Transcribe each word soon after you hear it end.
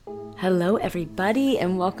Hello, everybody,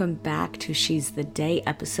 and welcome back to She's the Day,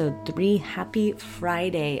 episode 3. Happy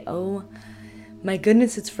Friday. Oh my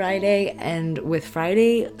goodness, it's Friday, and with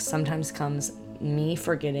Friday sometimes comes me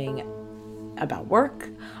forgetting about work,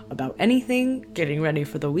 about anything, getting ready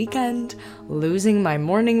for the weekend, losing my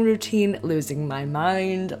morning routine, losing my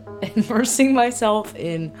mind, immersing myself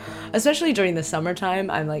in, especially during the summertime,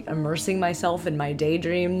 I'm like immersing myself in my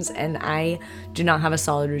daydreams, and I do not have a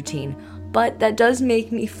solid routine. But that does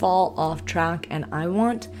make me fall off track, and I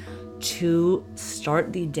want to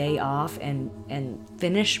start the day off and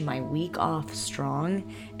finish my week off strong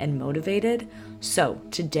and motivated. So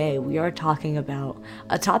today we are talking about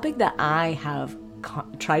a topic that I have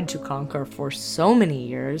tried to conquer for so many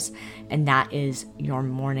years, and that is your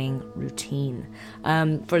morning routine.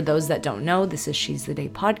 For those that don't know, this is She's the Day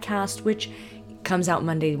podcast, which comes out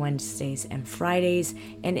Monday, Wednesdays, and Fridays,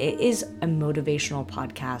 and it is a motivational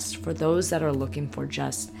podcast for those that are looking for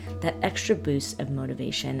just that extra boost of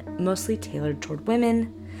motivation, mostly tailored toward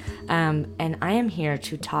women. And I am here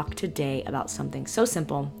to talk today about something so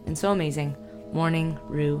simple and so amazing: morning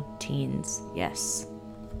routines. Yes.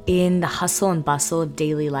 In the hustle and bustle of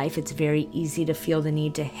daily life, it's very easy to feel the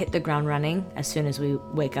need to hit the ground running as soon as we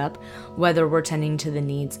wake up, whether we're tending to the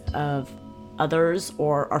needs of others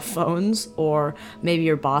or our phones, or maybe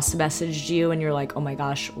your boss messaged you and you're like, oh my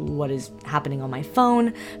gosh, what is happening on my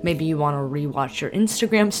phone? Maybe you want to rewatch your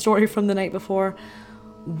Instagram story from the night before.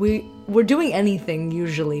 We're doing anything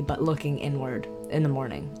usually but looking inward in the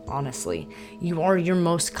morning. Honestly, you are your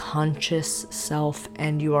most conscious self,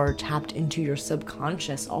 and you are tapped into your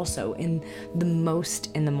subconscious also in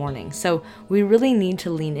the morning. So we really need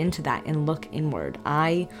to lean into that and look inward.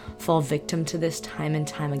 I fall victim to this time and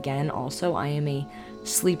time again. Also, I am a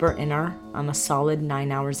sleeper inner. I'm a solid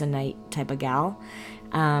 9 hours a night type of gal.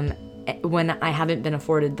 When I haven't been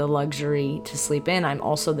afforded the luxury to sleep in, I'm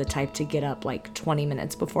also the type to get up like 20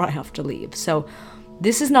 minutes before I have to leave. So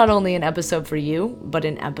this is not only an episode for you, but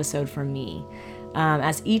an episode for me.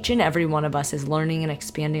 As each and every one of us is learning and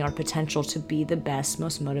expanding our potential to be the best,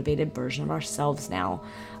 most motivated version of ourselves now.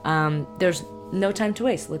 There's no time to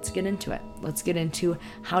waste. Let's get into it. Let's get into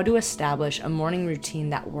how to establish a morning routine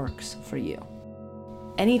that works for you.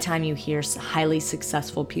 Anytime you hear highly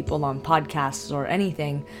successful people on podcasts or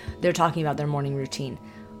anything, they're talking about their morning routine.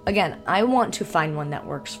 Again, I want to find one that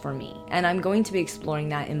works for me, and I'm going to be exploring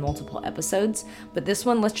that in multiple episodes, but this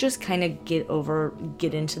one, let's just kind of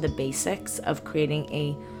get into the basics of creating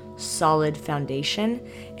a solid foundation,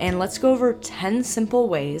 and let's go over 10 simple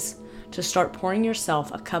ways to start pouring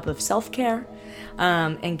yourself a cup of self-care,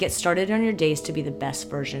 and get started on your days to be the best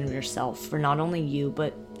version of yourself for not only you,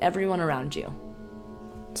 but everyone around you.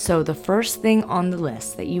 So the first thing on the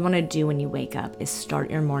list that you want to do when you wake up is start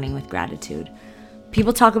your morning with gratitude.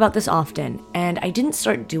 People talk about this often, and I didn't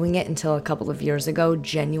start doing it until a couple of years ago,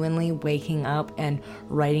 genuinely waking up and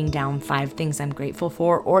writing down 5 things I'm grateful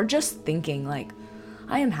for, or just thinking like,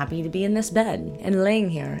 I am happy to be in this bed and laying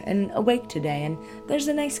here and awake today, and there's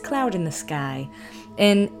a nice cloud in the sky.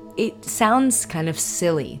 And it sounds kind of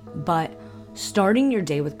silly, but starting your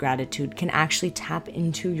day with gratitude can actually tap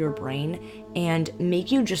into your brain and make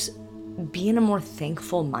you just be in a more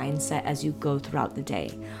thankful mindset as you go throughout the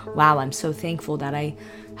day. Wow, I'm so thankful that I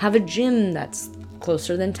have a gym that's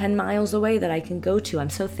closer than 10 miles away that I can go to. I'm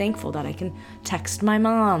so thankful that I can text my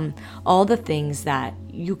mom. All the things that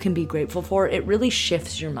you can be grateful for, it really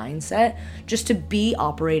shifts your mindset just to be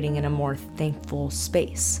operating in a more thankful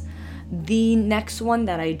space. The next one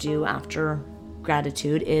that I do after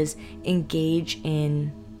gratitude is engage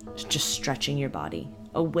in just stretching your body,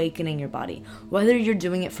 awakening your body. Whether you're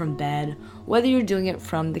doing it from bed, whether you're doing it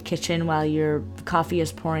from the kitchen while your coffee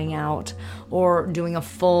is pouring out, or doing a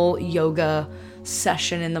full yoga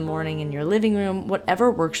session in the morning in your living room, whatever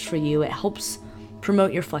works for you, it helps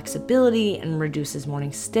promote your flexibility and reduces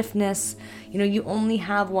morning stiffness. You know, you only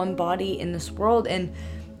have one body in this world, and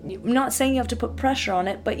I'm not saying you have to put pressure on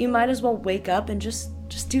it, but you might as well wake up and just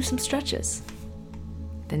do some stretches.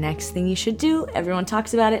 The next thing you should do, everyone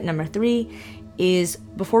talks about it, number 3, is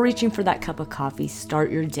before reaching for that cup of coffee, start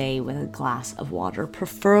your day with a glass of water,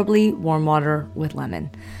 preferably warm water with lemon.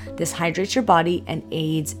 This hydrates your body and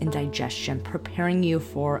aids in digestion, preparing you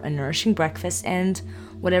for a nourishing breakfast and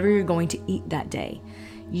whatever you're going to eat that day.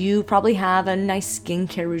 You probably have a nice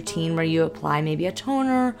skincare routine where you apply maybe a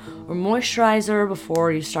toner or moisturizer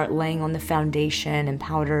before you start laying on the foundation and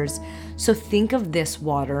powders. So think of this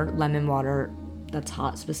water, lemon water that's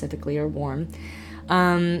hot specifically or warm,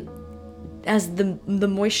 as the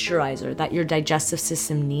moisturizer that your digestive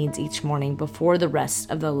system needs each morning before the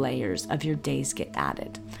rest of the layers of your days get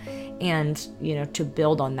added. And, to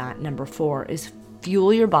build on that, number 4 is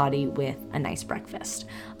fuel your body with a nice breakfast.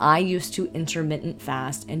 I used to intermittent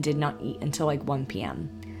fast and did not eat until like 1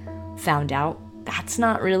 p.m. Found out that's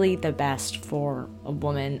not really the best for a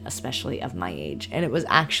woman, especially of my age. And it was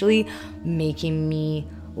actually making me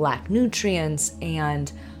lack nutrients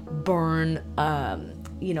and burn,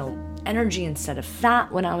 energy instead of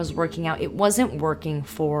fat when I was working out. It wasn't working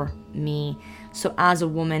for me. So as a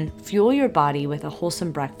woman, fuel your body with a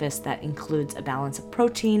wholesome breakfast that includes a balance of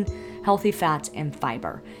protein, healthy fats, and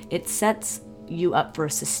fiber. It sets you up for a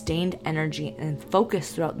sustained energy and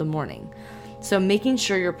focus throughout the morning. So making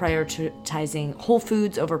sure you're prioritizing whole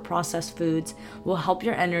foods over processed foods will help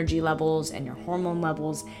your energy levels and your hormone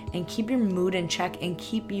levels and keep your mood in check and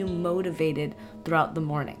keep you motivated throughout the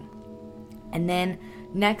morning. And then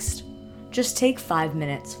next, just take 5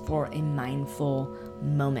 minutes for a mindful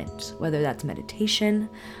moment, whether that's meditation,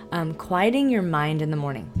 quieting your mind in the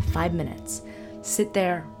morning, 5 minutes. Sit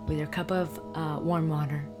there with your cup of warm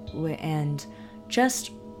water and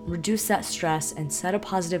just reduce that stress and set a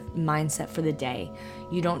positive mindset for the day.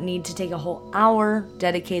 You don't need to take a whole hour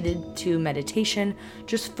dedicated to meditation.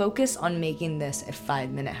 Just focus on making this a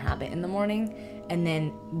 5-minute habit in the morning, and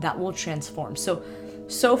then that will transform.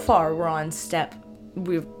 So far we're on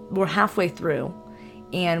we're halfway through,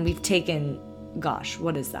 and we've taken,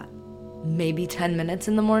 what is that? Maybe 10 minutes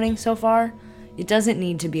in the morning so far. It doesn't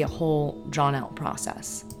need to be a whole drawn out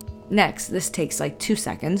process. Next, this takes like 2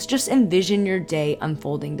 seconds. Just envision your day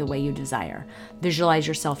unfolding the way you desire. Visualize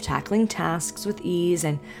yourself tackling tasks with ease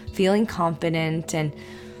and feeling confident, and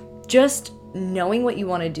just knowing what you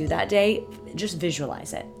want to do that day, just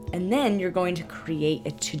visualize it. And then you're going to create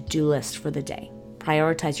a to-do list for the day.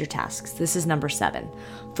 Prioritize your tasks. This is number 7.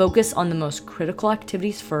 Focus on the most critical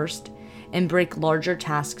activities first and break larger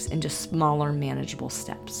tasks into smaller, manageable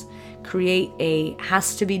steps. Create a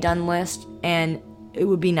has to be done list, and it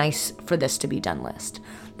would be nice for this to be done list.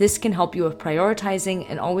 This can help you with prioritizing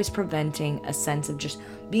and always preventing a sense of just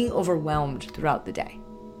being overwhelmed throughout the day.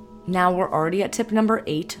 Now we're already at tip number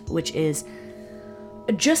 8, which is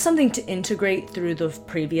just something to integrate through the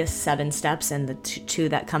previous 7 steps and the 2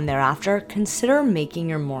 that come thereafter. Consider making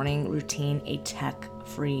your morning routine a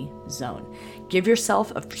tech-free zone. Give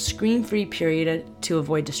yourself a screen-free period to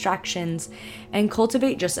avoid distractions and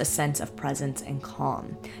cultivate just a sense of presence and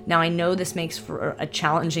calm. Now, I know this makes for a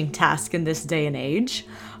challenging task in this day and age.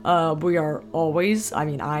 We are always, I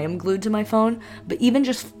am glued to my phone, but even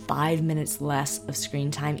just 5 minutes less of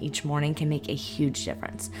screen time each morning can make a huge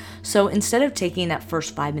difference. So instead of taking that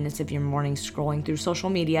first 5 minutes of your morning scrolling through social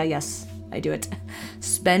media, yes, I do it,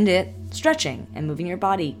 spend it stretching and moving your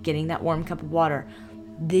body, getting that warm cup of water.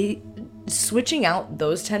 Switching out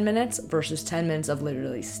those 10 minutes versus 10 minutes of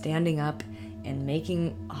literally standing up and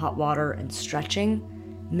making hot water and stretching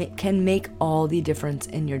can make all the difference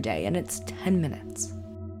in your day, and it's 10 minutes.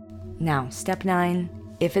 Now, step 9,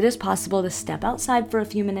 if it is possible to step outside for a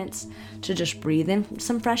few minutes to just breathe in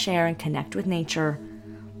some fresh air and connect with nature,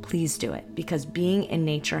 please do it, because being in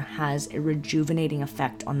nature has a rejuvenating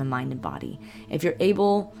effect on the mind and body. If you're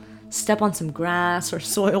able, step on some grass or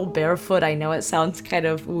soil barefoot. I know it sounds kind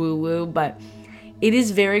of woo-woo, but it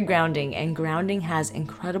is very grounding, and grounding has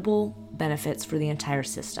incredible benefits for the entire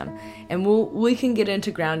system. And we can get into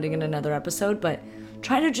grounding in another episode, but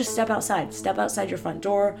try to just step outside your front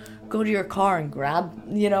door, go to your car and grab,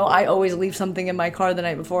 I always leave something in my car the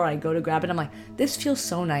night before. I go to grab it. I'm like, this feels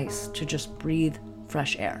so nice to just breathe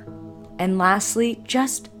fresh air. And lastly,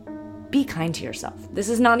 just be kind to yourself. This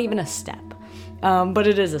is not even a step. But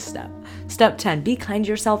it is a step. Step 10, be kind to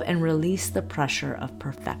yourself and release the pressure of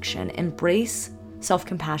perfection. Embrace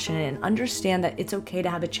self-compassion and understand that it's okay to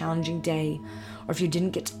have a challenging day, or if you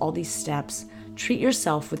didn't get to all these steps, treat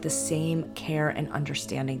yourself with the same care and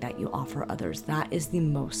understanding that you offer others. That is the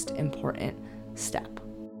most important step.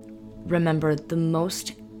 Remember, the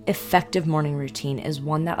most effective morning routine is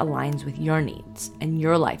one that aligns with your needs and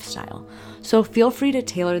your lifestyle. So feel free to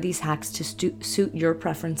tailor these hacks to suit your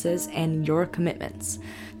preferences and your commitments.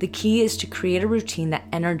 The key is to create a routine that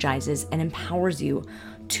energizes and empowers you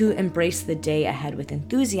to embrace the day ahead with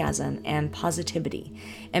enthusiasm and positivity.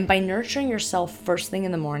 And by nurturing yourself first thing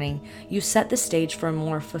in the morning, you set the stage for a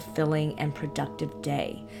more fulfilling and productive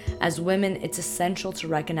day. As women, it's essential to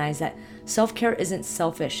recognize that self-care isn't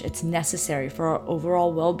selfish, it's necessary for our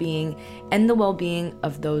overall well-being and the well-being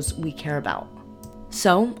of those we care about.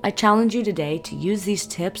 So, I challenge you today to use these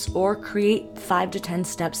tips or create 5 to 10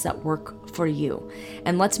 steps that work for you.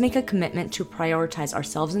 And let's make a commitment to prioritize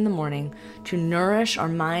ourselves in the morning, to nourish our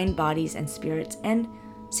mind, bodies, and spirits, and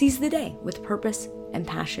seize the day with purpose and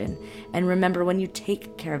passion. And remember, when you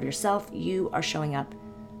take care of yourself, you are showing up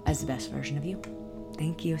as the best version of you.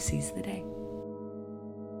 Thank you. Seize the day.